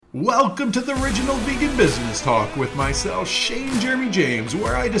Welcome to the Original Vegan Business Talk with myself, Shane Jeremy James,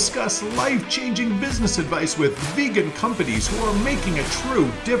 where I discuss life-changing business advice with vegan companies who are making a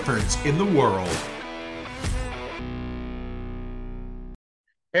true difference in the world.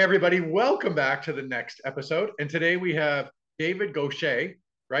 Hey everybody, welcome back to the next episode. And today we have David Gautier,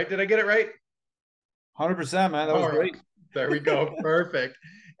 right? Did I get it right? 100%, man. That was great. There we go. Perfect.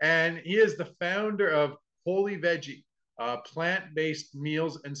 And he is the founder of Wholly Veggie, plant-based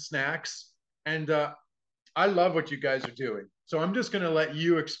meals and snacks. And I love what you guys are doing. So I'm just going to let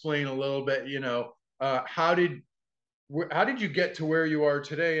you explain a little bit. How did you get to where you are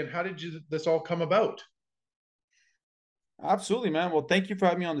today, and how did this all come about? Absolutely, man. Well, thank you for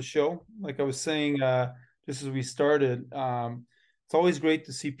having me on the show. Like I was saying, just as we started, it's always great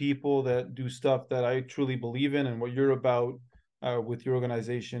to see people that do stuff that I truly believe in, and what you're about with your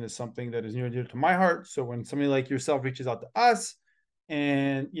organization is something that is near and dear to my heart. So when somebody like yourself reaches out to us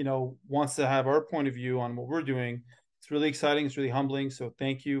and wants to have our point of view on what we're doing, it's really exciting. It's really humbling. So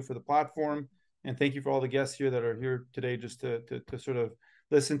thank you for the platform, and thank you for all the guests here that are here today just to sort of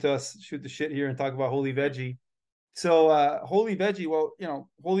listen to us shoot the shit here and talk about Wholly Veggie. So Wholly Veggie, well,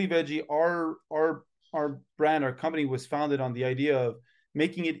 Wholly Veggie, our brand, our company was founded on the idea of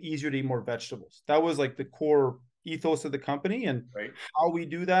making it easier to eat more vegetables. That was like the core ethos of the company. And Right. how we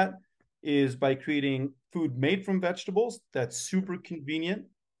do that is by creating food made from vegetables that's super convenient,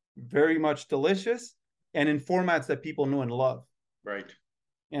 very much delicious, and in formats that people know and love. Right.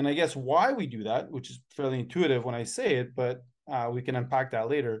 And I guess why we do that, which is fairly intuitive when I say it, but we can unpack that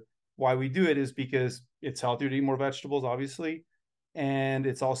later. Why we do it is because it's healthier to eat more vegetables, obviously, and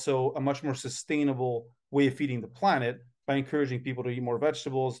it's also a much more sustainable way of feeding the planet by encouraging people to eat more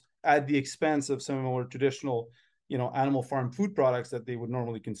vegetables at the expense of some more traditional, animal farm food products that they would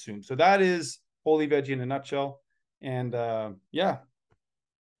normally consume. So that is Wholly Veggie in a nutshell. And yeah.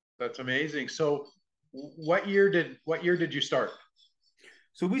 That's amazing. So what year did you start?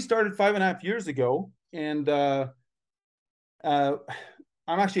 So we started 5.5 years ago, and uh, I'm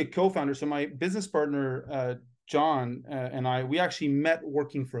actually a co-founder. So my business partner, John, and we actually met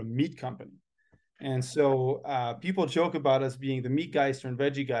working for a meat company. And so people joke about us being the meat guys turned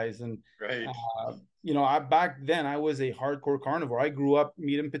veggie guys. And, Right. back then I was a hardcore carnivore. I grew up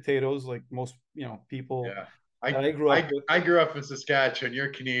meat and potatoes like most, people Yeah. that I I grew up I with. I grew up in Saskatchewan. You're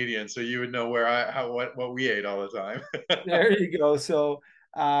Canadian, so you would know where what we ate all the time. There you go. So,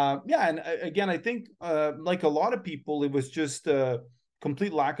 yeah. And again, I think like a lot of people, it was just a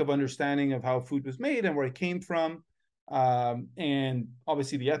complete lack of understanding of how food was made and where it came from. And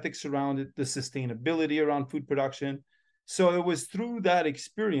obviously the ethics around it, the sustainability around food production. So it was through that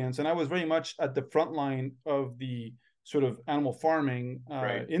experience, and I was very much at the front line of the sort of animal farming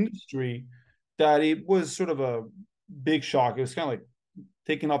Right. industry, that it was sort of a big shock. It was kind of like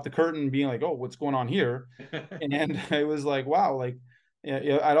taking off the curtain, being like, "Oh, what's going on here?" And it was like, wow, like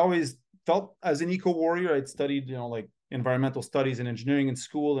I'd always felt as an eco warrior. I'd studied, like environmental studies and engineering in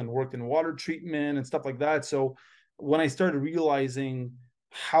school, and worked in water treatment and stuff like that. So when I started realizing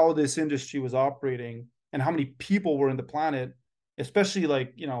how this industry was operating and how many people were in the planet, especially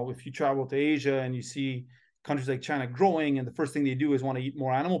like, if you travel to Asia and you see countries like China growing, and the first thing they do is want to eat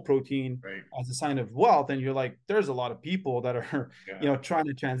more animal protein Right. as a sign of wealth, and you're like, there's a lot of people that are Yeah. trying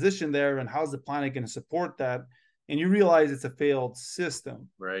to transition there, and how's the planet going to support that? And you realize it's a failed system.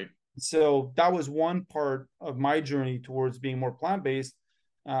 Right. So that was one part of my journey towards being more plant-based.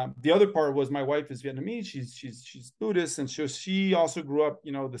 The other part was my wife is Vietnamese. She's Buddhist, and so she also grew up,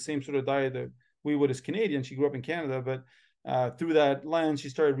 the same sort of diet that we would as Canadians. She grew up in Canada, but through that lens, she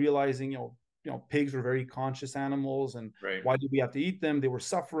started realizing, pigs were very conscious animals, and Right. why did we have to eat them? They were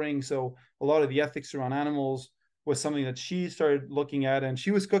suffering. So a lot of the ethics around animals was something that she started looking at, and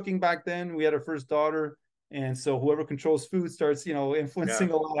she was cooking back then. We had our first daughter, and so whoever controls food starts, Yeah. influencing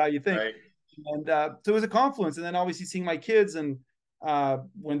a lot how you think. Right. And so it was a confluence. And then obviously seeing my kids, and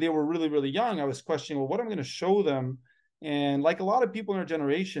when they were really, really young, I was questioning, well, what am I going to show them? And like a lot of people in our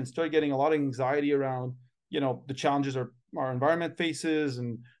generation, started getting a lot of anxiety around, the challenges our environment faces.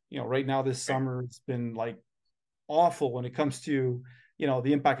 And, right now this Right. summer, it's been like awful when it comes to,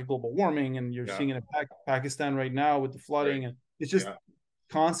 the impact of global warming. And you're Yeah. seeing it in Pakistan right now with the Right. flooding. And it's just Yeah.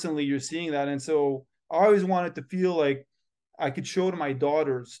 constantly you're seeing that. And so I always wanted to feel like I could show to my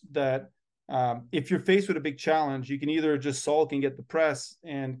daughters that if you're faced with a big challenge, you can either just sulk and get depressed,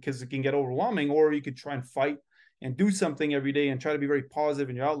 and because it can get overwhelming, or you could try and fight and do something every day and try to be very positive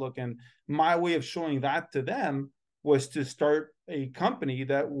in your outlook. And my way of showing that to them was to start a company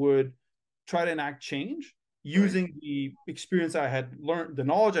that would try to enact change Right. using the experience I had learned, the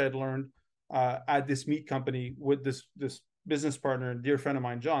knowledge I had learned at this meat company with this business partner and dear friend of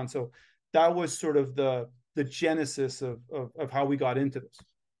mine, John. So that was sort of the genesis of how we got into this.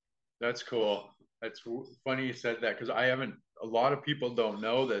 That's cool. That's funny you said that because I haven't, a lot of people don't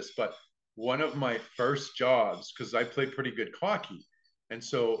know this, but one of my first jobs, because I played pretty good hockey. And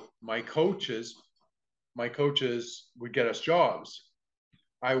so my coaches would get us jobs.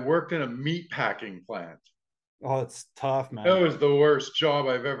 I worked in a meat packing plant. Oh, it's tough, That man. was the worst job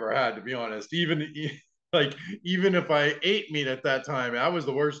I've ever had, to be honest. Like even if I ate meat at that time, that was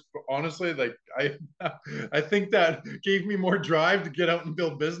the worst. Honestly, like I think that gave me more drive to get out and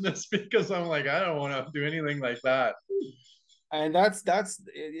build business because I'm like, I don't want to do anything like that. And that's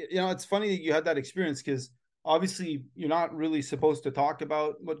it's funny that you had that experience, because obviously you're not really supposed to talk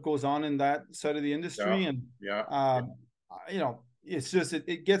about what goes on in that side of the Yeah, industry. And yeah, it's just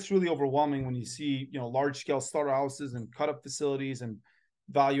it gets really overwhelming when you see large scale slaughterhouses and cut up facilities and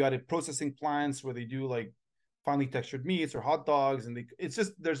value added processing plants where they do like finely textured meats or hot dogs, and it's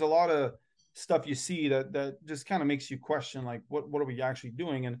just, there's a lot of stuff you see that just kind of makes you question, like, what are we actually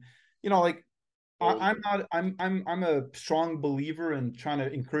doing? And like, totally. I'm not. I'm a strong believer in trying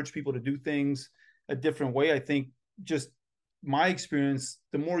to encourage people to do things a different way. I think just my experience,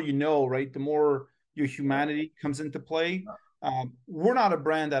 the more right, the more your Yeah, humanity comes into play. We're not a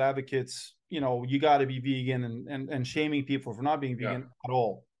brand that advocates, you got to be vegan and shaming people for not being yeah, vegan at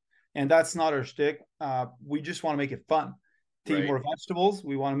all. And that's not our shtick. We just want to make it fun. To eat right, more vegetables,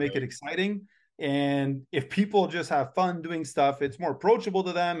 we want to make it right, exciting. And if people just have fun doing stuff, it's more approachable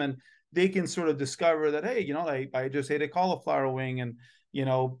to them, and they can sort of discover that, hey, I just ate a cauliflower wing, and you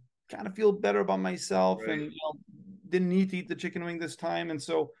know kind of feel better about myself, right. and didn't need to eat the chicken wing this time. And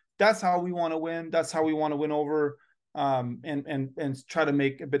so that's how we want to win. That's how we want to win over, and try to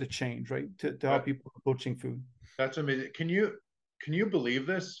make a bit of change, right, to help That, people approaching food. that's amazing. Can you believe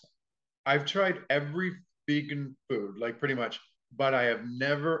this? I've tried every vegan food, like pretty much, but I have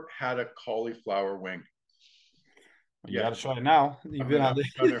never had a cauliflower wing. You got Yes, to try it now. You've I'm been gonna on have the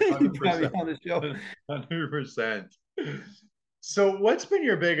to try it you've 100%. been on the show. 100%. So, what's been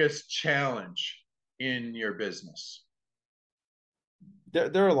your biggest challenge in your business?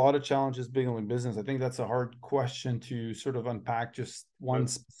 There are a lot of challenges being in business. I think that's a hard question to sort of unpack just one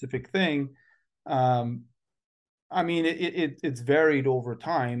specific thing. Um, I mean, it's varied over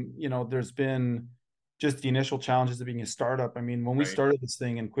time. There's been just the initial challenges of being a startup. I mean, when we Right, started this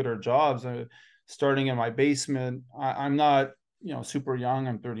thing and quit our jobs, starting in my basement, I'm not, super young.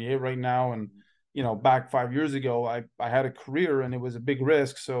 I'm 38 right now. And, back 5 years ago, I had a career and it was a big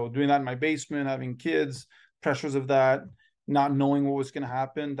risk. So doing that in my basement, having kids, pressures of that, not knowing what was going to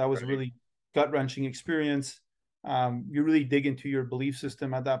happen, that was a right, really gut wrenching experience. You really dig into your belief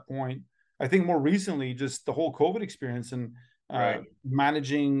system at that point. I think more recently, just the whole COVID experience and right,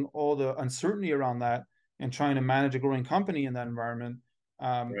 managing all the uncertainty around that, and trying to manage a growing company in that environment.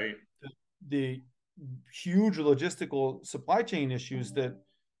 Um, right, the huge logistical supply chain issues that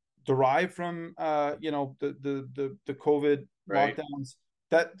derive from the COVID right. lockdowns,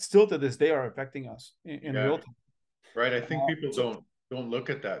 that still to this day are affecting us in Yeah, real time. right. I think people So don't look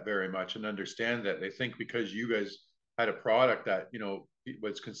at that very much and understand that. They think because you guys had a product that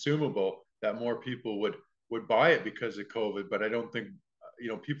was consumable, that more people would buy it because of COVID. But I don't think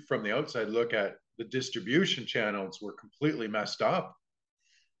people from the outside look at the distribution channels were completely messed up.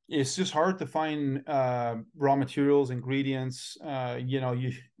 it's just hard to find raw materials, ingredients.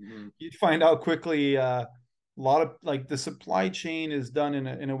 Mm-hmm. You find out quickly. A lot of, like, the supply chain is done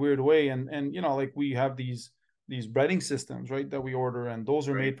in a weird way, and like, we have these breading systems, right, that we order, and those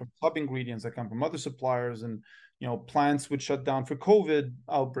are Right, made from sub ingredients that come from other suppliers, and plants would shut down for COVID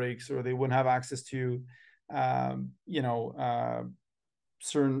outbreaks, or they wouldn't have access to um, you know uh,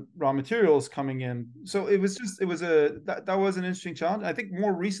 certain raw materials coming in. So it was that was an interesting challenge. I think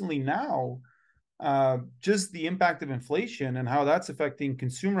more recently now, just the impact of inflation and how that's affecting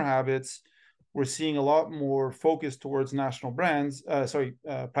consumer habits. We're seeing a lot more focus towards national brands,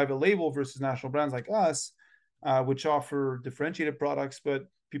 private label versus national brands like us, which offer differentiated products, but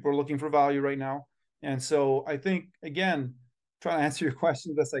people are looking for value right now. And so I think, again, trying to answer your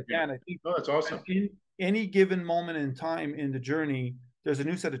question best I yeah. can, I think Oh, that's awesome. in any given moment in time in the journey, there's a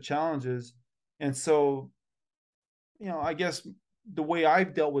new set of challenges. And so, I guess the way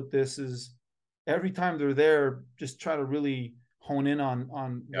I've dealt with this is every time they're there, just try to really hone in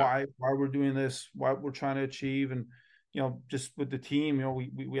on Yeah, why we're doing this, what we're trying to achieve. And, just with the team,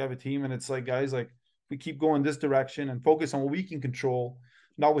 we have a team, and it's like, guys, like, we keep going this direction and focus on what we can control,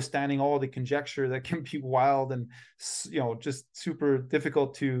 notwithstanding all the conjecture that can be wild and, just super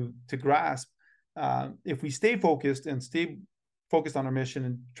difficult to grasp. If we stay focused and stay focused on our mission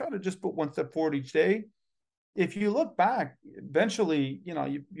and try to just put one step forward each day, if you look back, eventually,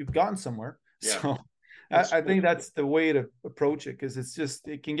 you've gotten somewhere. Yeah, So it's I true. think that's the way to approach it, because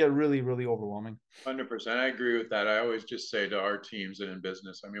it can get really, really overwhelming. 100%. I agree with that. I always just say to our teams and in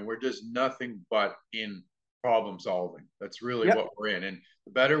business, I mean, we're just nothing but in problem solving. That's really Yeah. what we're in. And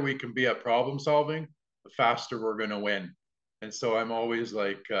the better we can be at problem solving, the faster we're going to win. And so I'm always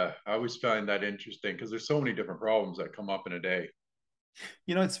like, I always find that interesting because there's so many different problems that come up in a day.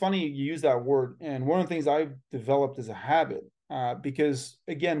 It's funny you use that word. And one of the things I've developed as a habit, because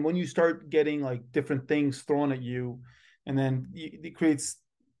again, when you start getting like different things thrown at you, and then it creates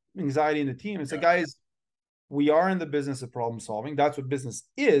anxiety in the team. It's like, Yeah, guys, we are in the business of problem solving. That's what business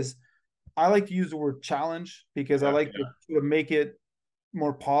is. I like to use the word challenge because I yeah, like to yeah, sort of make it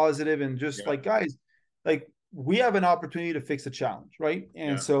more positive and just yeah, like, guys, like we have an opportunity to fix a challenge, right?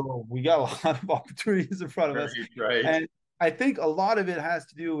 And yeah. so we got a lot of opportunities in front of Right, us. right. And I think a lot of it has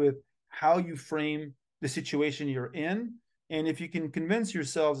to do with how you frame the situation you're in. And if you can convince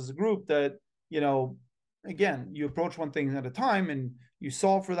yourselves as a group that, again, you approach one thing at a time and you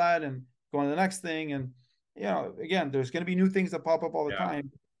solve for that and go on to the next thing. And, again, there's going to be new things that pop up all the Yeah,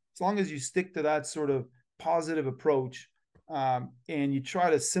 time. As long as you stick to that sort of positive approach, and you try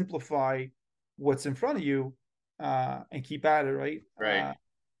to simplify what's in front of you, and keep at it, right? right.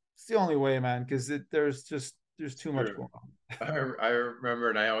 It's the only way, man, because there's It's too much true. going on. I remember,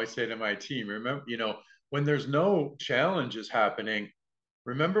 and I always say to my team, remember, when there's no challenges happening,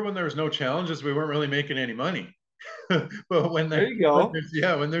 remember when there was no challenges, we weren't really making any money. But There you go.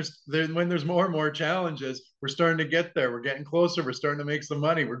 when there's more and more challenges, we're starting to get there. We're getting closer. We're starting to make some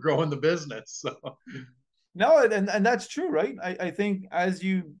money. We're growing the business. So No, and that's true, right? I think as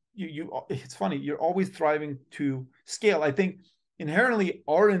it's funny, you're always thriving to scale. I think inherently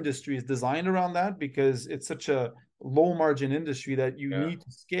our industry is designed around that because it's such a low margin industry that you yeah, need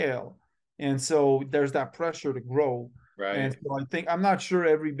to scale. And so there's that pressure to grow. And right. so I think I'm not sure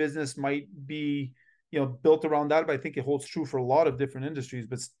every business might be, built around that, but I think it holds true for a lot of different industries,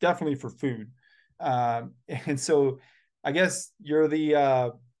 but it's definitely for food. And so I guess you're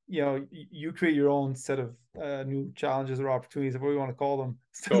you create your own set of new challenges or opportunities, if we want to call them,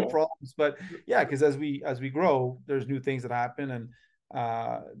 instead of Cool. problems. But yeah, because as we grow, there's new things that happen, and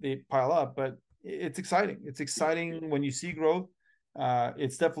they pile up. But it's exciting. It's exciting when you see growth.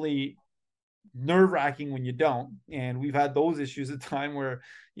 It's definitely nerve wracking when you don't. And we've had those issues at time where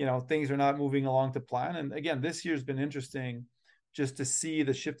things are not moving along to plan. And again, this year's been interesting just to see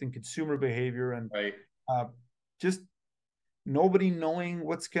the shift in consumer behavior and Right, uh, just nobody knowing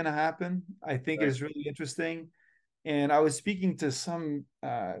what's going to happen. I think right. is really interesting. And I was speaking to some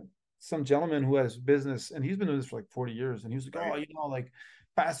gentleman who has business, and he's been doing this for like 40 years. And he was like, Right. "Oh, like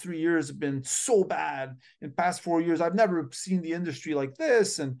past 3 years have been so bad. In past 4 years, I've never seen the industry like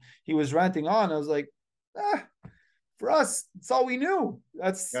this." And he was ranting on. I was like, ah, for us, it's all we knew.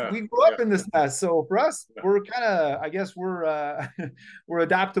 Yeah, We grew yeah, up in this mess. So for us, yeah, we're kind of, I guess we're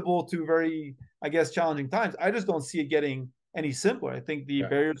adaptable to very, I guess, challenging times. I just don't see it getting any simpler. I think the yeah.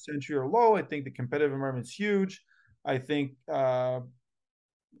 barriers to entry are low. I think the competitive environment's huge. I think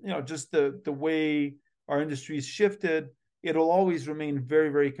just the way our industry's shifted, it'll always remain very,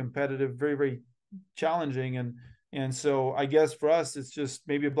 very competitive, very, very challenging. And so I guess for us, it's just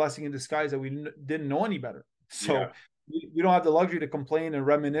maybe a blessing in disguise that we didn't know any better. Yeah. So we don't have the luxury to complain and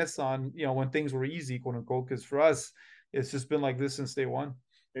reminisce on, when things were easy, quote unquote, because for us, it's just been like this since day one.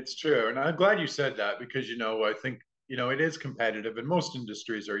 It's true. And I'm glad you said that because, I think, it is competitive and most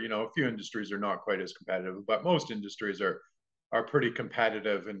industries are, a few industries are not quite as competitive, but most industries are pretty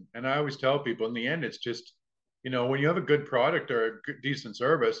competitive. And I always tell people in the end, it's just, when you have a good product or a good, decent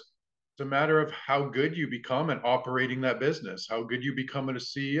service, it's a matter of how good you become at operating that business, how good you become at a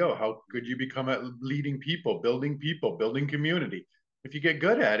CEO, how good you become at leading people, building community. If you get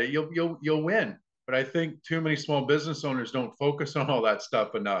good at it, you'll win. But I think too many small business owners don't focus on all that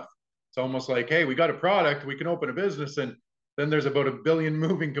stuff enough. It's almost like, hey, we got a product, we can open a business, and then there's about a billion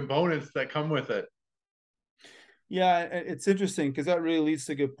moving components that come with it. Yeah, it's interesting because that really leads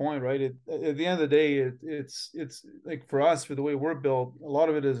to a good point, right? At the end of the day, it's like for us, for the way we're built, a lot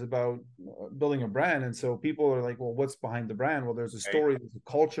of it is about building a brand, and so people are like, "Well, what's behind the brand?" Well, there's a Right? story, there's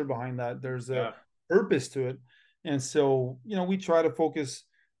a culture behind that, there's a Yeah, purpose to it, and so we try to focus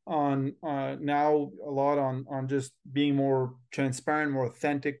on now a lot on just being more transparent, more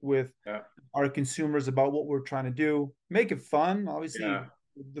authentic with yeah, our consumers about what we're trying to do, make it fun, yeah. obviously.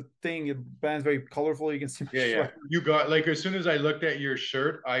 The band's very colorful. You can see my Yeah, yeah. sweater. You got like as soon as I looked at your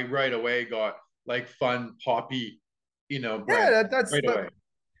shirt, I right away got like fun poppy, Yeah, brand that's right away.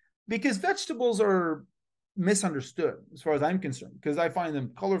 because vegetables are misunderstood as far as I'm concerned, because I find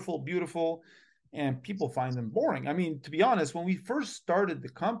them colorful, beautiful. and people find them boring. I mean, to be honest, when we first started the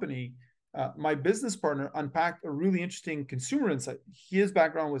company, my business partner unpacked a really interesting consumer insight. His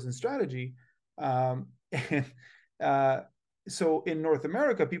background was in strategy. And uh, so in North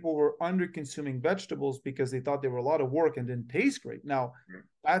America, people were under consuming vegetables because they thought they were a lot of work and didn't taste great. Now,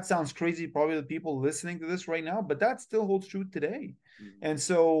 that sounds crazy, probably the people listening to this right now, but that still holds true today. And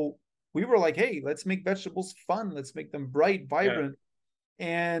so we were like, hey, let's make vegetables fun. Let's make them bright, Yeah. vibrant.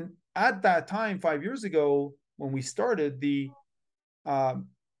 And at that time, 5 years ago, when we started, the um,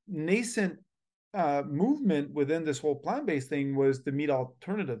 nascent movement within this whole plant-based thing was the meat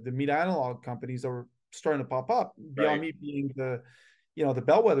alternative, the meat analog companies that were starting to pop up. Beyond Right. Meat being the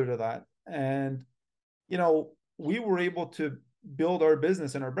bellwether to that, and we were able to build our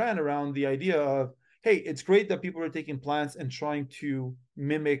business and our brand around the idea of, hey, it's great that people are taking plants and trying to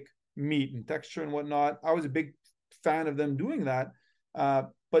mimic meat and texture and whatnot. I was a big fan of them doing that,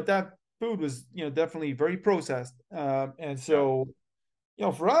 but that food was definitely very processed, and Yeah. so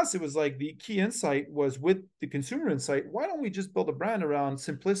for us, it was like the key insight was with the consumer insight. Why don't we just build a brand around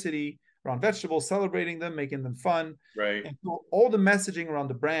simplicity, around vegetables, celebrating them, making them fun? Right. And so all the messaging around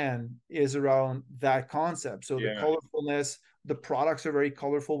the brand is around that concept. So the Yeah. colorfulness, the products are very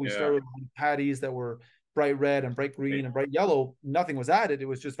colorful. We Yeah. started with patties that were bright red and bright Right. green and bright yellow. Nothing was added. It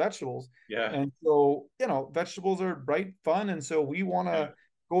was just vegetables. Yeah. And so, vegetables are bright, fun. And so we want Yeah. to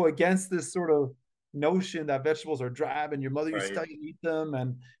go against this sort of notion that vegetables are drab and your mother used to Right. tell you to eat them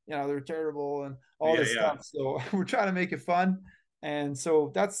and they're terrible and all Yeah. this Yeah. stuff. So we're trying to make it fun. And so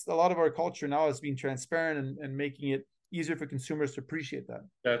that's a lot of our culture now, is being transparent and making it easier for consumers to appreciate that.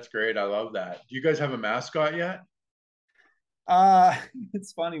 That's great. I love that. Do you guys have a mascot yet? Uh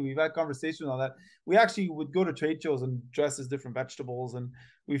it's funny, we've had conversations on that. We actually would go to trade shows and dress as different vegetables, and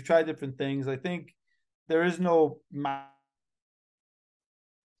we've tried different things. I think there is no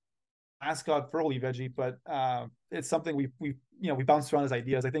mascot for Wholly Veggie, but it's something we bounced around as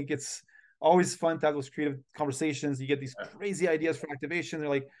ideas. I think it's always fun to have those creative conversations. You get these Yeah. crazy ideas for activation. They're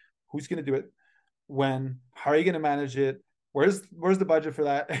like, who's going to do it? When? How are you going to manage it? Where's the budget for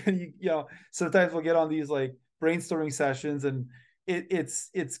that? And sometimes we'll get on these like brainstorming sessions, and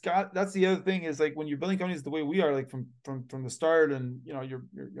it's got, that's the other thing, is like when you're building companies the way we are, like from the start, and you're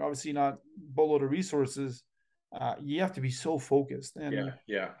obviously not boatload of resources. You have to be so focused, and Yeah.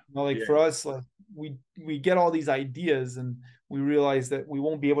 Yeah. like Yeah. for us, like we get all these ideas and we realize that we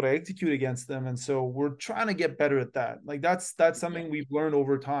won't be able to execute against them, and so we're trying to get better at that. Like that's Yeah. something we've learned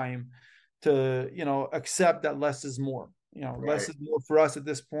over time, to accept that less is more. Less Right. is more for us at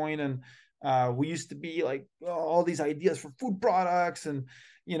this point. And we used to be like, all these ideas for food products, and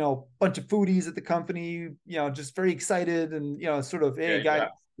bunch of foodies at the company, just very excited, and sort of, hey Yeah. guys,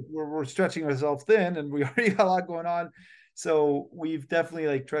 Yeah. we're stretching ourselves thin and we already got a lot going on. So we've definitely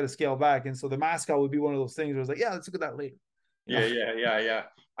like tried to scale back. And so the mascot would be one of those things where it's like, yeah, let's look at that later. You know? Yeah. Yeah. Yeah. Yeah.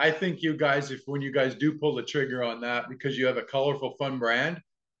 I think you guys, if when you guys do pull the trigger on that, because you have a colorful, fun brand,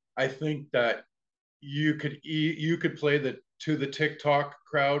 I think that you could play the TikTok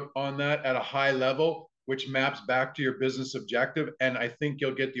crowd on that at a high level, which maps back to your business objective. And I think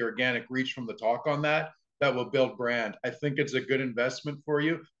you'll get the organic reach from the talk on that. That will build brand. I think it's a good investment for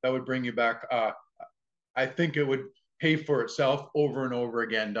you. That would bring you back. I think it would pay for itself over and over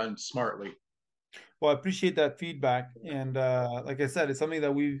again, done smartly. Well, I appreciate that feedback. And like I said, it's something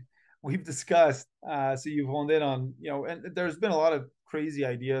that we've discussed. So you've honed in on, and there's been a lot of crazy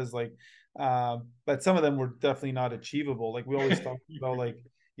ideas, like, but some of them were definitely not achievable. Like we always talk about, like,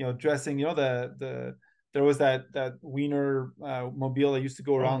 dressing, there was that wiener mobile that used to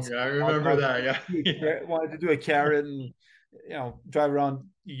go Oh around. yeah, I remember that. Yeah. Yeah. Wanted to do a carrot and drive around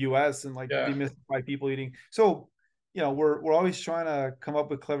the US and like Yeah. demystify people eating. So we're always trying to come up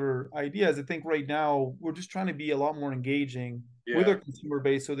with clever ideas. I think right now we're just trying to be a lot more engaging with Yeah. our consumer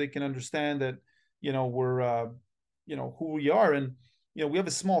base, so they can understand that we're who we are. And we have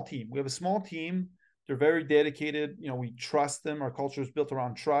a small team. They're very dedicated. We trust them. Our culture is built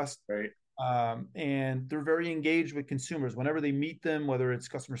around trust. Right. And they're very engaged with consumers. Whenever they meet them, whether it's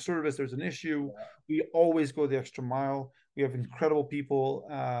customer service, there's an issue, Yeah. we always go the extra mile. We have incredible people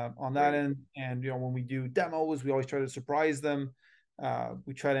on that Right. end. And when we do demos, we always try to surprise them.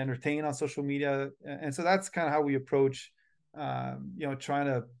 We try to entertain on social media, and so that's kind of how we approach, trying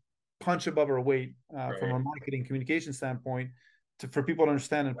to punch above our weight from Right. a marketing communication standpoint, for people to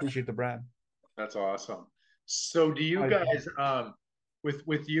understand and appreciate the brand. That's awesome. So do you guys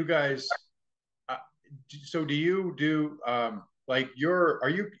with you guys uh, so do you do like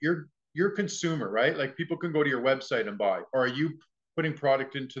you're consumer, right? Like people can go to your website and buy, or are you putting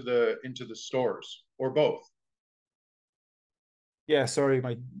product into the stores, or both? Yeah, sorry,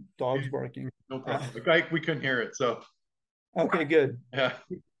 my dog's barking. No Uh, problem. Like we couldn't hear it. So okay, good. yeah.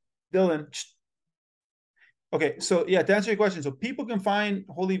 Dylan. Okay, so yeah, to answer your question, so people can find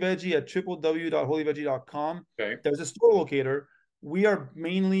Wholly Veggie at www.whollyveggie.com. Okay. There's a store locator. We are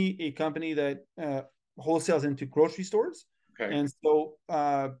mainly a company that wholesales into grocery stores. Okay. And so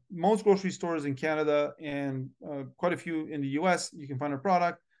most grocery stores in Canada and quite a few in the US, you can find our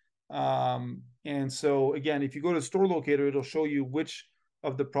product. And so again, if you go to store locator, it'll show you which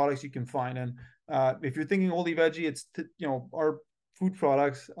of the products you can find. And if you're thinking Wholly Veggie, our food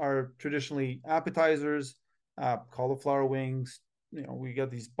products are traditionally appetizers, cauliflower wings. We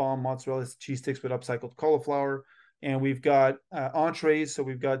got these bomb mozzarella cheese sticks with upcycled cauliflower, and we've got entrees. So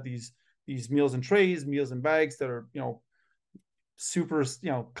we've got these meals and trays, meals and bags that are super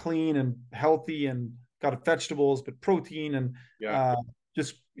clean and healthy and got vegetables but protein and Yeah. uh,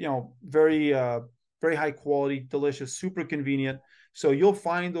 just very very high quality, delicious, super convenient. So you'll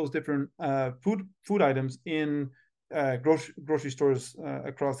find those different food items in grocery stores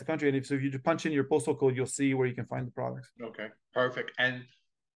across the country. And if you punch in your postal code, you'll see where you can find the products. Okay. Perfect. And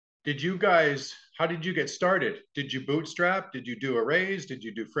did you guys, how did you get started? Did you bootstrap? Did you do a raise? Did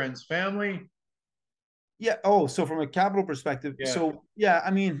you do friends, family? Yeah. Oh, so from a capital perspective, Yeah. so yeah,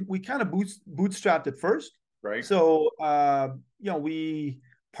 I mean, we kind of bootstrapped at first. Right. So we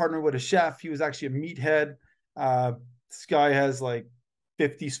partnered with a chef. He was actually a meathead. Uh, this guy has like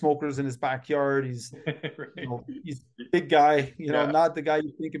 50 smokers in his backyard. Right. He's a big guy. Yeah. Not the guy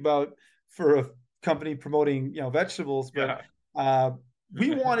you think about for a company promoting vegetables, but Yeah. uh,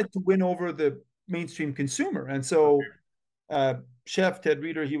 we wanted to win over the mainstream consumer, and so Okay. uh, Chef Ted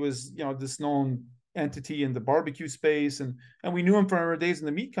Reeder, he was this known entity in the barbecue space, and we knew him from our days in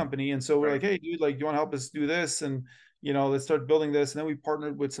the meat company, and so we're Right. like, hey, dude, like, do you want to help us do this? And let's start building this. And then we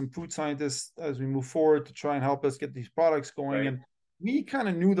partnered with some food scientists as we move forward to try and help us get these products going. Right. And we kind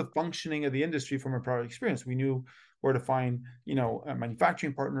of knew the functioning of the industry from our prior experience. We knew where to find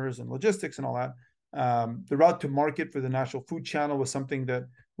manufacturing partners and logistics and all that. The route to market for the National Food Channel was something that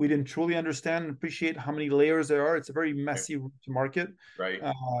we didn't truly understand and appreciate how many layers there are. It's a very Okay. messy route to market. Right.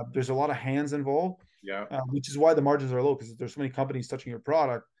 There's a lot of hands involved, Yeah. which is why the margins are low, because there's so many companies touching your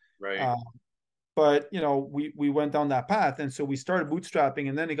product. Right. Uh, but we went down that path, and so we started bootstrapping,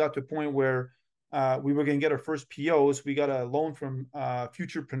 and then it got to a point where we were going to get our first POs. We got a loan from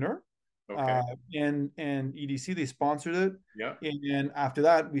Futurepreneur, Okay. uh, and EDC. They sponsored it, Yeah. and after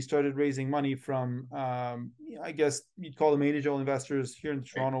that, we started raising money from I guess you'd call them angel investors here in the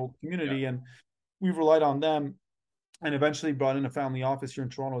Right. Toronto Yeah. community, and we've relied on them, and eventually brought in a family office here in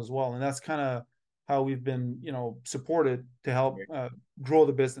Toronto as well. And that's kind of how we've been supported to help Right. grow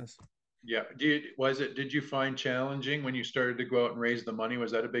the business. Yeah. Did you find challenging when you started to go out and raise the money?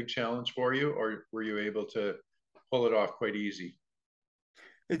 Was that a big challenge for you, or were you able to pull it off quite easy?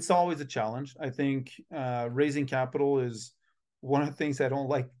 It's always a challenge. I think raising capital is one of the things I don't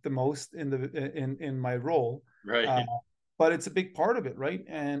like the most in my role, Right. uh, but it's a big part of it, right?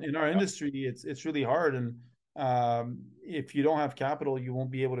 And in our industry, it's really hard. And if you don't have capital, you won't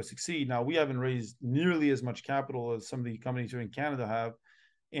be able to succeed. Now, we haven't raised nearly as much capital as some of the companies here in Canada have,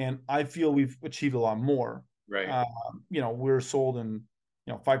 and I feel we've achieved a lot more. Right. We're sold in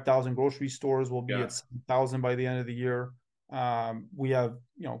 5,000 grocery stores. We'll be Yeah. at 7,000 by the end of the year. We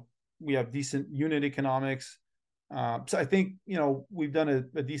have decent unit economics. So I think we've done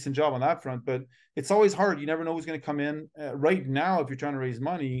a decent job on that front, but it's always hard. You never know who's going to come in. Right now, if you're trying to raise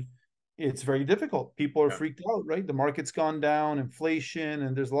money, it's very difficult. People are Yeah. freaked out, right? The market's gone down, inflation,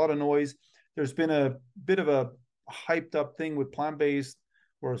 and there's a lot of noise. There's been a bit of a hyped up thing with plant-based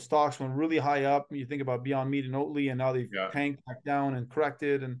where stocks went really high up. You think about Beyond Meat and Oatly, and now they've Yeah. tanked back down and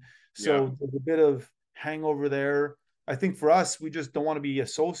corrected. And Yeah. so there's a bit of hangover there. I think for us, we just don't want to be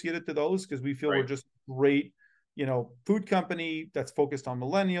associated to those because we feel we're Right. just great, food company that's focused on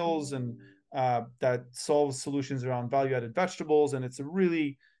millennials and that solves solutions around value-added vegetables. And it's a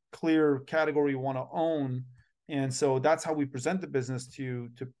really clear category we want to own. And so that's how we present the business to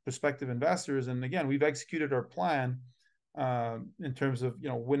prospective investors. And again, we've executed our plan in terms of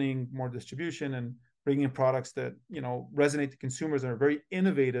winning more distribution and bringing in products that resonate to consumers and are very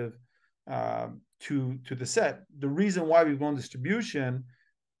innovative to the set. The reason why we've grown distribution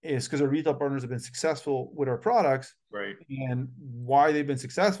is because our retail partners have been successful with our products, Right. and why they've been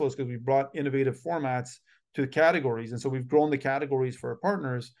successful is because we brought innovative formats to the categories, and so we've grown the categories for our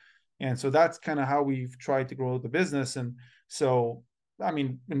partners, and so that's kind of how we've tried to grow the business. And so, I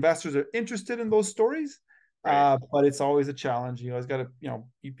mean, investors are interested in those stories, Right. but it's always a challenge. You always got to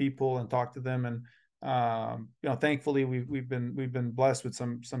meet people and talk to them, and thankfully we've been blessed with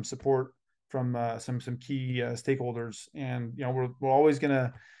some support some key stakeholders, and we're always going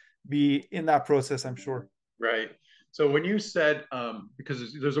to be in that process, I'm sure. Right. So when you said,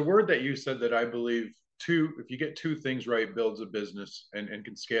 because there's a word that you said that I believe two, if you get two things right, builds a business and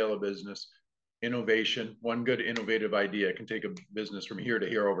can scale a business. Innovation, one good innovative idea can take a business from here to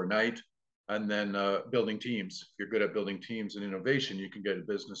here overnight. And then building teams. If you're good at building teams and innovation, you can get a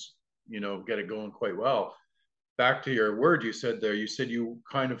business, get it going quite well. Back to your word you said there, you said you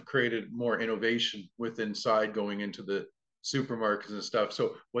kind of created more innovation with inside going into the supermarkets and stuff.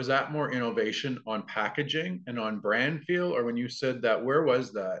 So was that more innovation on packaging and on brand feel? Or when you said that, where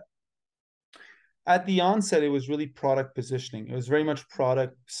was that? At the onset, it was really product positioning. It was very much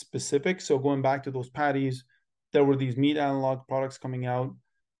product specific. So going back to those patties, there were these meat analog products coming out.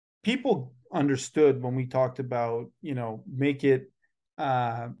 People understood when we talked about, make it,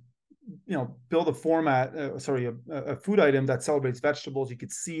 build a format, a food item that celebrates vegetables. You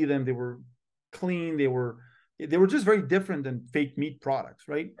could see them. They were clean. They were just very different than fake meat products,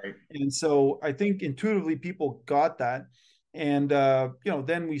 right? Right. And so I think intuitively people got that. And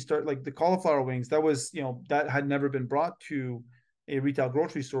then we start, like the cauliflower wings, that was, that had never been brought to a retail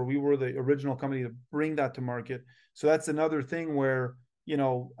grocery store. We were the original company to bring that to market. So that's another thing where,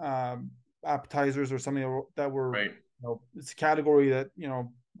 appetizers or something that were, Right. it's a category that,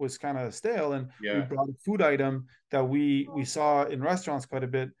 was kind of stale. And we Yeah. brought a food item that we saw in restaurants quite a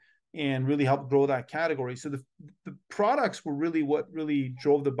bit and really helped grow that category. So the products were really what really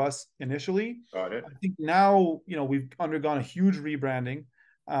drove the bus initially. Got it. I think now, we've undergone a huge rebranding.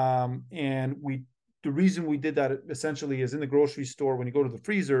 And the reason we did that essentially is in the grocery store, when you go to the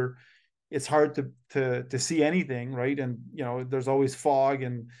freezer, it's hard to see anything, right? And, there's always fog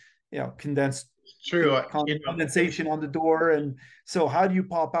and, condensed It's true. condensation on the door. And so how do you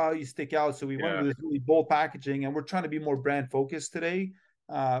pop out? You stick out. So we went Yeah. with this really bold packaging, and we're trying to be more brand focused today,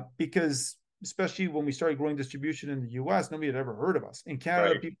 because especially when we started growing distribution in the US, nobody had ever heard of us. In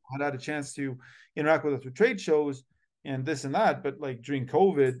Canada, Right. people had a chance to interact with us through trade shows and this and that. But like during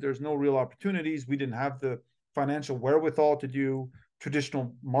COVID, there's no real opportunities. We didn't have the financial wherewithal to do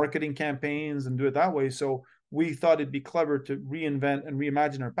traditional marketing campaigns and do it that way. So we thought it'd be clever to reinvent and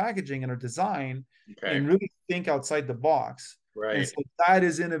reimagine our packaging and our design Okay. and really think outside the box. And Right. so that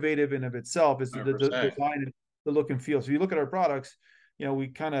is innovative in of itself, is the 100%. design and the look and feel. So you look at our products, we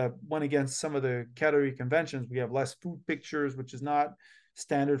kind of went against some of the category conventions. We have less food pictures, which is not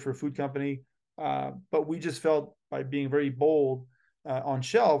standard for a food company. But we just felt by being very bold on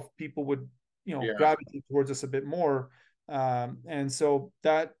shelf, people would, Yeah. gravitate towards us a bit more. And so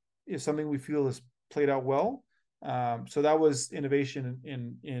that is something we feel has played out well. So that was innovation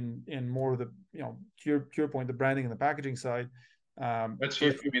in more of the, to your point, the branding and the packaging side. That's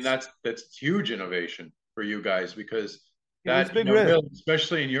huge. First, I mean, that's huge innovation for you guys because it was that, big risk. really,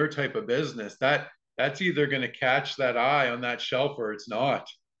 especially in your type of business, that's either going to catch that eye on that shelf or it's not.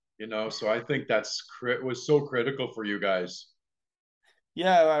 So I think was so critical for you guys.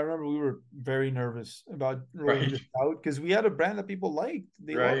 Yeah, I remember we were very nervous about rolling Right. this out because we had a brand that people liked.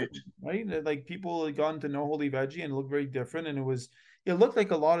 They loved Right. it, right? Like people had gotten to know Wholly Veggie and it looked very different. And it looked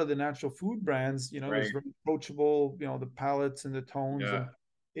like a lot of the natural food brands, it was Right. very approachable, the palettes and the tones. Yeah.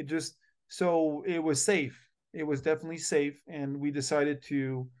 And so it was safe. It was definitely safe. And we decided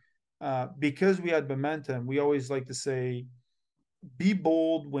to, because we had momentum, we always like to say, be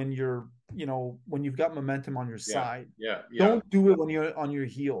bold when when you've got momentum on your Yeah. side. Yeah. Yeah. Don't do it when you're on your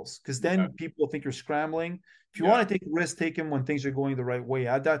heels, because Yeah. then people think you're scrambling. If you Yeah. want to take a risk, take them when things are going the right way.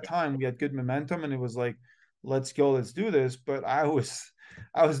 At that time, we had good momentum, and it was like, let's go, let's do this. But I was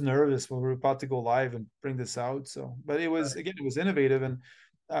nervous when we were about to go live and bring this out. So, but it was, again, it was innovative, and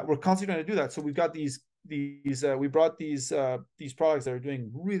we're constantly trying to do that. So we've got we brought these products that are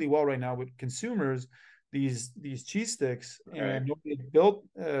doing really well right now with consumers, these cheese sticks, Right. and nobody had built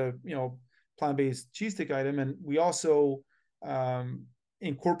plant-based cheese stick item. And we also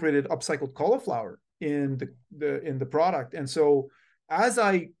incorporated upcycled cauliflower in the product. And so as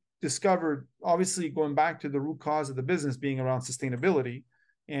I discovered, obviously going back to the root cause of the business being around sustainability,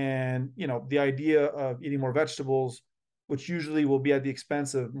 and the idea of eating more vegetables, which usually will be at the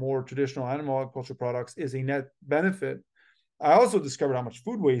expense of more traditional animal agriculture products, is a net benefit. I also discovered how much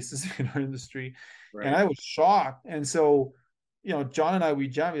food waste is in our industry, and Right. I was shocked. And so, John and I, we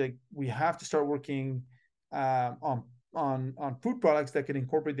jammed, like, we have to start working on food products that can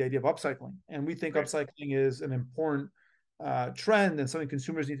incorporate the idea of upcycling. And we think Right. upcycling is an important trend and something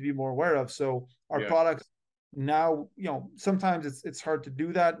consumers need to be more aware of. So our Yeah. products now, sometimes it's hard to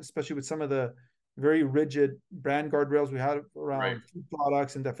do that, especially with some of the very rigid brand guardrails we had Right. around food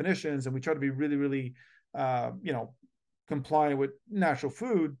products and definitions. And we try to be really, really, compliant with natural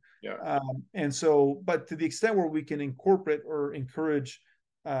food. Yeah. And so, but to the extent where we can incorporate or encourage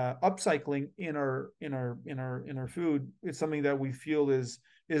upcycling in our food, it's something that we feel is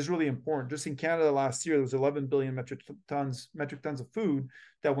really important. Just in Canada last year, there was 11 billion metric tons of food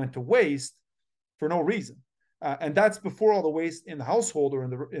that went to waste for no reason. And that's before all the waste in the household or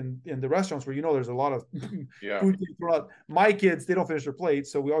in the restaurants where there's a lot of Yeah. food throughout. My kids, they don't finish their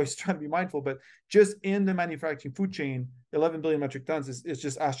plates, so we always try to be mindful. But just in the manufacturing food chain, 11 billion metric tons is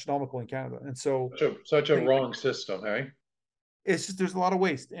just astronomical in Canada. And so Such a wrong system, hey? it's just there's a lot of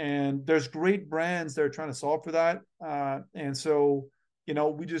waste, and there's great brands that are trying to solve for that. And so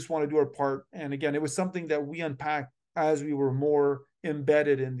we just want to do our part. And again, it was something that we unpacked as we were more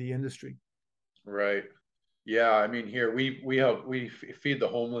embedded in the industry. Right. Yeah, I mean here we feed the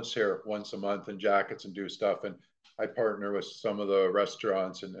homeless here once a month in jackets and do stuff, and I partner with some of the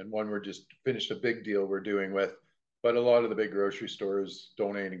restaurants, and one we're just finished a big deal we're doing with, but a lot of the big grocery stores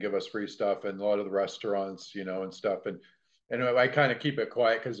donate and give us free stuff, and a lot of the restaurants, and stuff, and I kind of keep it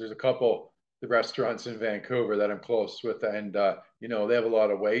quiet because there's a couple the restaurants in Vancouver that I'm close with, and they have a lot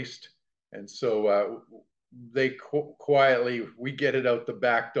of waste, and so they quietly we get it out the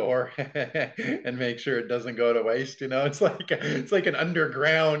back door and make sure it doesn't go to waste. It's like an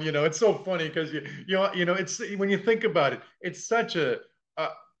underground. It's so funny because it's when you think about it, it's such a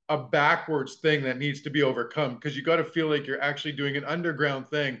backwards thing that needs to be overcome because you got to feel like you're actually doing an underground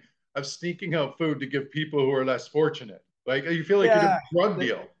thing of sneaking out food to give people who are less fortunate. Like you feel like you're doing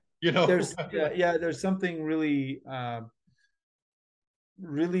Yeah, a drug deal. there's something really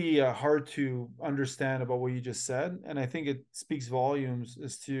hard to understand about what you just said, and I think it speaks volumes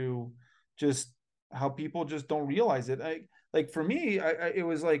as to just how people just don't realize it. Like for me, it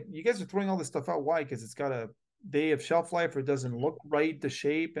was like, you guys are throwing all this stuff out. Why? Because it's got a day of shelf life, or it doesn't look right, the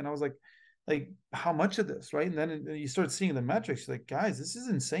shape. And I was like how much of this, right? And then you start seeing the metrics, like, guys, this is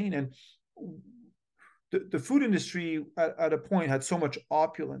insane. And the food industry at a point had so much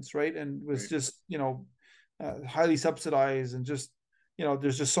opulence, right? And was just highly subsidized, and just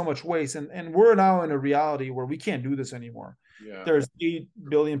there's just so much waste, and we're now in a reality where we can't do this anymore. Yeah. There's 8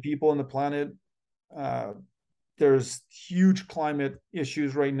 billion people on the planet. There's huge climate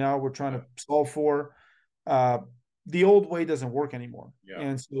issues right now we're trying to solve for. The old way doesn't work anymore. Yeah.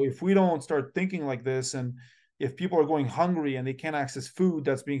 And so if we don't start thinking like this, and if people are going hungry and they can't access food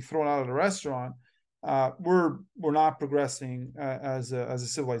that's being thrown out of the restaurant, we're not progressing as a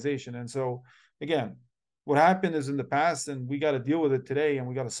civilization. And so again, what happened is in the past, and we got to deal with it today, and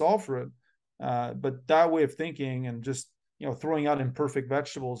we got to solve for it. But that way of thinking, and just throwing out imperfect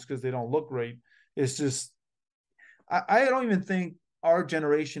vegetables because they don't look great, is just, I don't even think our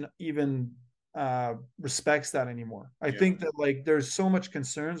generation even respects that anymore. I think that like there's so much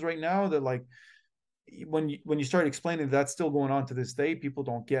concerns right now that like when you start explaining that's still going on to this day, people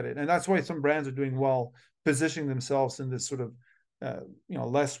don't get it. And that's why some brands are doing well, positioning themselves in this sort of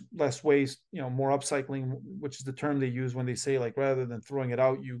less waste, more upcycling, which is the term they use when they say, like, rather than throwing it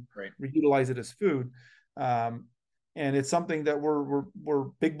out, you reutilize it as food. And it's something that we're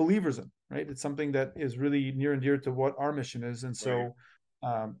big believers in, right? It's something that is really near and dear to what our mission is. And so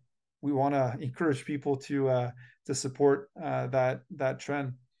we want to encourage people to support that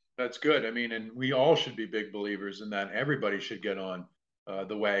trend. That's good. I mean, and we all should be big believers in that. Everybody should get on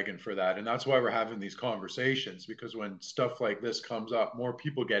the wagon for that. And that's why we're having these conversations, because when stuff like this comes up, more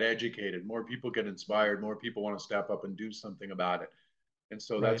people get educated, more people get inspired, more people want to step up and do something about it. And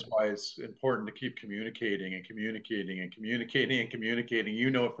so that's why it's important to keep communicating and communicating and communicating and communicating.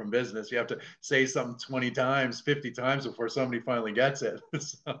 It from business. You have to say something 20 times, 50 times before somebody finally gets it.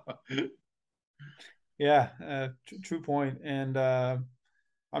 Yeah, true point. And I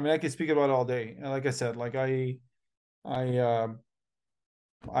mean, I could speak about it all day. And like I said, like I try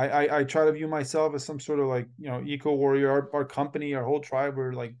to view myself as some sort of like, eco warrior. Our company, our whole tribe,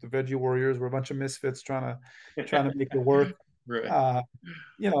 we're like the Veggie Warriors. We're a bunch of misfits trying to make it work. Right.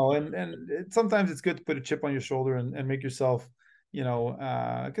 And sometimes it's good to put a chip on your shoulder and make yourself,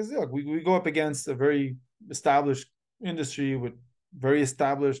 because look, we go up against a very established industry with very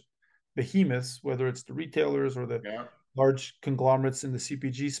established behemoths, whether it's the retailers or the large conglomerates in the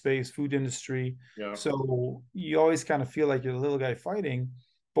CPG space, food industry. So you always kind of feel like you're the little guy fighting,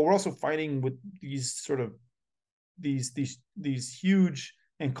 but we're also fighting with these sort of these huge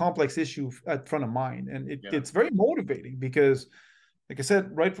and complex issues at front of mind. And it's very motivating because, like I said,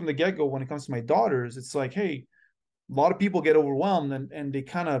 right from the get-go, when it comes to my daughters, it's like, hey, a lot of people get overwhelmed and they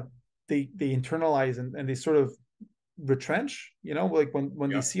kind of they internalize and they sort of retrench, like when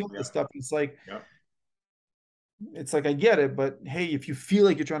they see all this stuff, it's like I get it, but hey, if you feel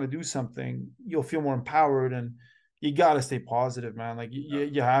like you're trying to do something, you'll feel more empowered, and you got to stay positive, man. Like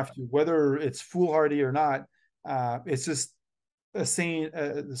you have to, whether it's foolhardy or not. It's just the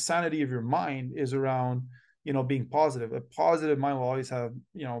sanity of your mind is around, being positive. A positive mind will always have,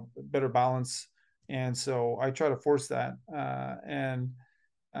 better balance. And so I try to force that. And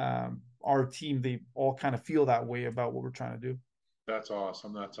our team, they all kind of feel that way about what we're trying to do. That's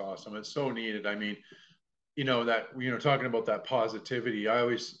awesome. That's awesome. It's so needed. I mean, that talking about that positivity, I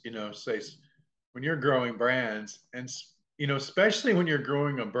always say when you're growing brands, and especially when you're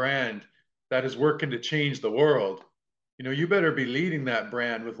growing a brand that is working to change the world, you better be leading that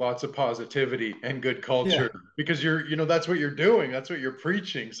brand with lots of positivity and good Yeah. culture, because that's what you're doing, that's what you're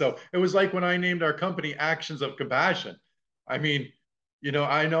preaching. So it was like when I named our company Actions of Compassion. I mean,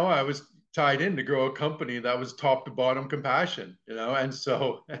 I know I was tied in to grow a company that was top to bottom compassion, and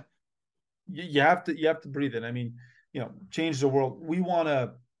so You have to breathe it. I mean, change the world. We want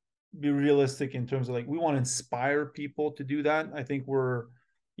to be realistic in terms of, like, we want to inspire people to do that. I think you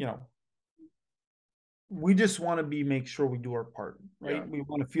know, we just want to make sure we do our part, yeah, right? We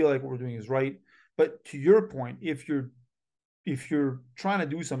want to feel like what we're doing is right. But to your point, if you're trying to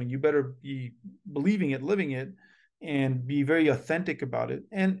do something, you better be believing it, living it, and be very authentic about it.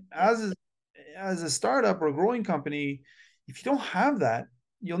 And yeah, as a startup or a growing company, if you don't have that,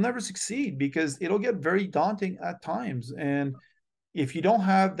 you'll never succeed, because it'll get very daunting at times. And if you don't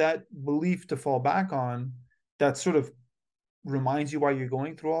have that belief to fall back on, that sort of reminds you why you're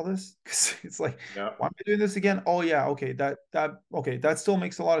going through all this. Because it's like, yeah. why am I doing this again? Oh yeah, okay, that still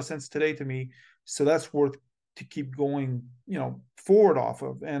makes a lot of sense today to me. So that's worth to keep going, forward off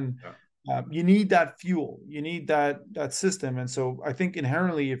of. And Yeah. you need that fuel, you need that system. And so I think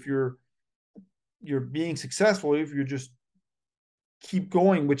inherently, if you're being successful, if you're just keep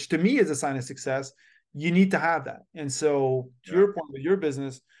going, which to me is a sign of success, you need to have that. And so, to Yeah. your point with your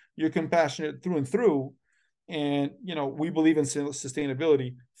business, you're compassionate through and through. And, we believe in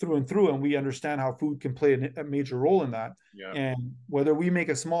sustainability through and through, and we understand how food can play a major role in that. Yeah. And whether we make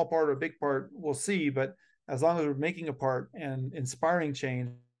a small part or a big part, we'll see. But as long as we're making a part and inspiring change.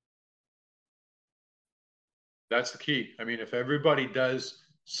 That's the key. I mean, if everybody does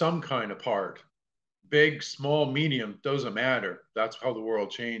some kind of part, big, small, medium, doesn't matter. That's how the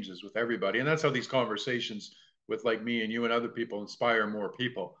world changes with everybody. And that's how these conversations with like me and you and other people inspire more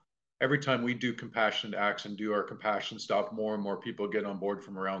people. Every time we do compassionate acts and do our compassion stuff, more and more people get on board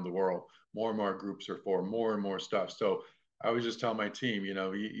from around the world. More and more groups are formed, more and more stuff. So I always just tell my team, you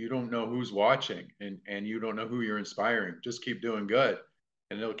don't know who's watching, and you don't know who you're inspiring. Just keep doing good,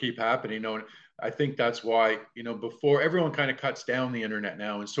 and it'll keep happening. I think that's why, before, everyone kind of cuts down the internet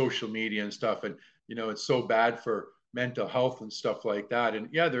now and social media and stuff. And it's so bad for mental health and stuff like that. And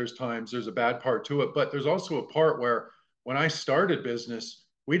yeah, there's a bad part to it, but there's also a part where when I started business,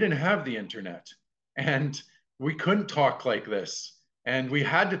 we didn't have the internet, and we couldn't talk like this. And we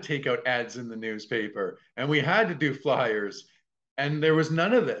had to take out ads in the newspaper, and we had to do flyers, and there was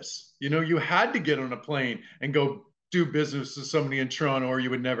none of this. You had to get on a plane and go do business with somebody in Toronto, or you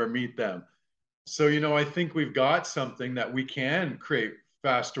would never meet them. So, I think we've got something that we can create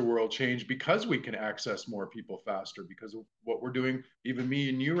faster world change, because we can access more people faster because of what we're doing, even me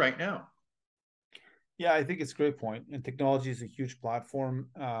and you right now. Yeah, I think it's a great point. And technology is a huge platform.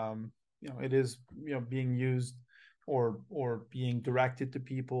 It is, being used or being directed to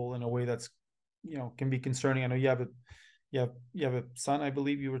people in a way that's, can be concerning. I know you have a son, I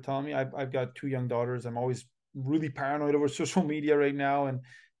believe you were telling me. I've got two young daughters. I'm always really paranoid over social media right now,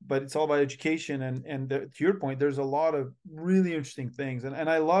 but it's all about education. And to your point, there's a lot of really interesting things. And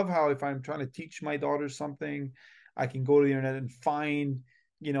I love how, if I'm trying to teach my daughters something, I can go to the internet and find,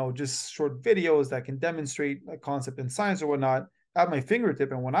 just short videos that can demonstrate a concept in science or whatnot at my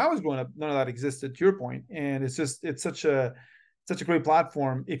fingertip. And when I was growing up, none of that existed, to your point. And it's such a great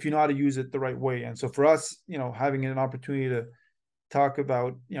platform if you know how to use it the right way. And so for us, having an opportunity to talk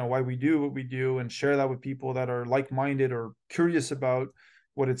about, why we do what we do and share that with people that are like-minded or curious about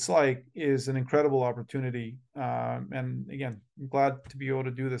what it's like, is an incredible opportunity. And again, I'm glad to be able to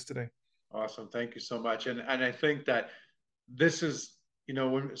do this today. Awesome. Thank you so much. And I think that this is,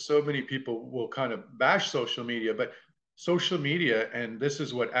 when so many people will kind of bash social media, but social media, and this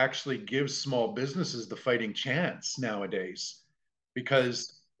is what actually gives small businesses the fighting chance nowadays,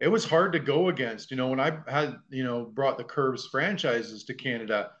 because it was hard to go against, when I had, brought the Curves franchises to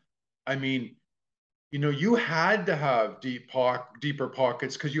Canada. I mean, you had to have deeper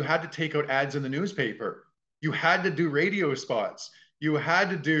pockets, because you had to take out ads in the newspaper. You had to do radio spots. You had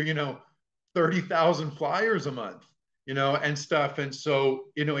to do, 30,000 flyers a month, and stuff. And so,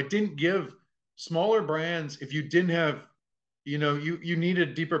 it didn't give smaller brands, if you didn't have, you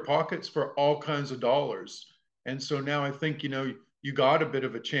needed deeper pockets for all kinds of dollars. And so now I think, you got a bit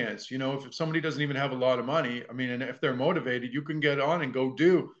of a chance. If somebody doesn't even have a lot of money, I mean, and if they're motivated, you can get on and go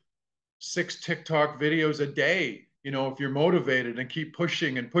do 6 TikTok videos a day, if you're motivated and keep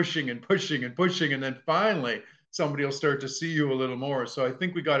pushing and pushing and pushing and pushing. And then finally, somebody will start to see you a little more. So I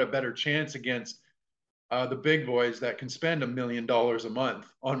think we got a better chance against the big boys that can spend $1 million a month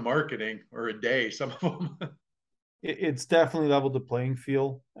on marketing or a day, some of them. It's definitely leveled the playing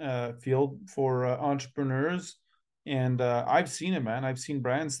field for entrepreneurs, and I've seen it, man. I've seen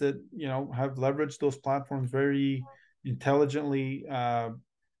brands that have leveraged those platforms very intelligently,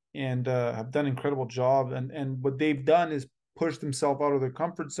 and have done an incredible job. And what they've done is push themselves out of their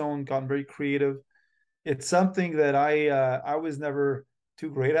comfort zone, gotten very creative. It's something that I was never too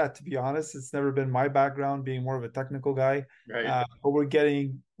great at, to be honest. It's never been my background, being more of a technical guy. Right. But we're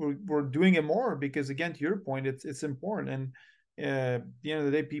doing it more because, again, to your point, it's important. And at the end of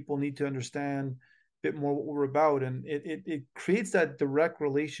the day, people need to understand a bit more what we're about, and it creates that direct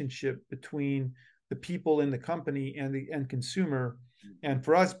relationship between the people in the company and the end consumer. And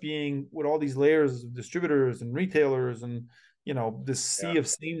for us, being with all these layers of distributors and retailers, and the sea Yeah. of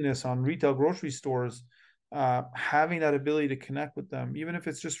sameness on retail grocery stores, having that ability to connect with them, even if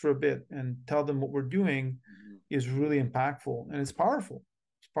it's just for a bit, and tell them what we're doing, is really impactful, and it's powerful.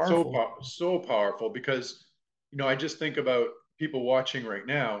 It's powerful. So powerful because, I just think about people watching right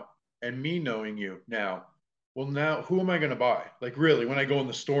now and me knowing you now. Well, now who am I going to buy? Like, really, when I go in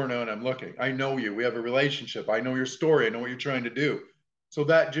the store now and I'm looking, I know you. We have a relationship. I know your story. I know what you're trying to do. So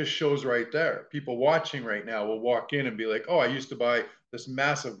that just shows right there. People watching right now will walk in and be like, oh, I used to buy this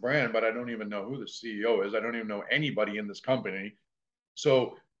massive brand, but I don't even know who the CEO is. I don't even know anybody in this company.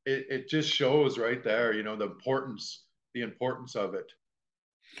 So it just shows right there, the importance of it.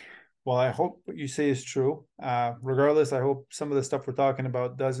 Well, I hope what you say is true. Regardless, I hope some of the stuff we're talking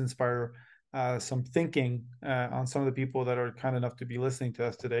about does inspire some thinking on some of the people that are kind enough to be listening to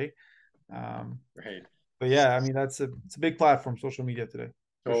us today. Um, Right. but yeah, I mean, it's a big platform, social media today,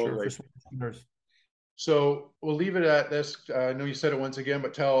 for sure, for Totally. some entrepreneurs. So we'll leave it at this. I know you said it once again,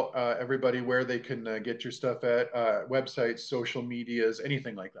 but tell everybody where they can get your stuff at, websites, social medias,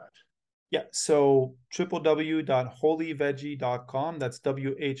 anything like that. Yeah, so www.whollyveggie.com. That's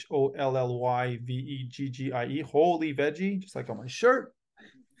WHOLLYVEGGIE, Wholly Veggie, just like on my shirt. Love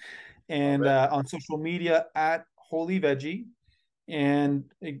And it. on social media at Wholly Veggie. And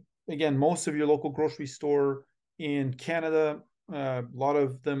again, most of your local grocery store in Canada, a lot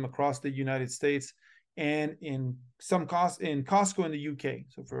of them across the United States, and in Costco in the UK.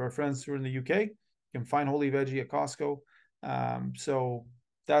 So for our friends who are in the UK, you can find Wholly Veggie at Costco. So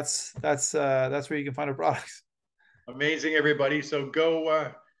that's where you can find our products. Amazing, everybody. So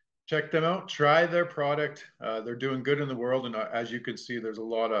go check them out, try their product. They're doing good in the world. And as you can see, there's a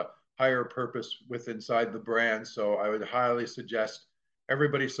lot of higher purpose with inside the brand. So I would highly suggest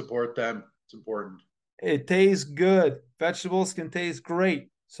everybody support them. It's important. It tastes good. Vegetables can taste great.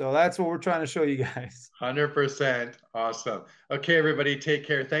 So that's what we're trying to show you guys. 100%. Awesome. Okay, everybody, take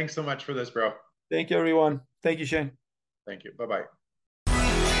care. Thanks so much for this, bro. Thank you, everyone. Thank you, Shane. Thank you. Bye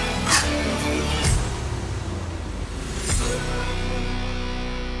bye.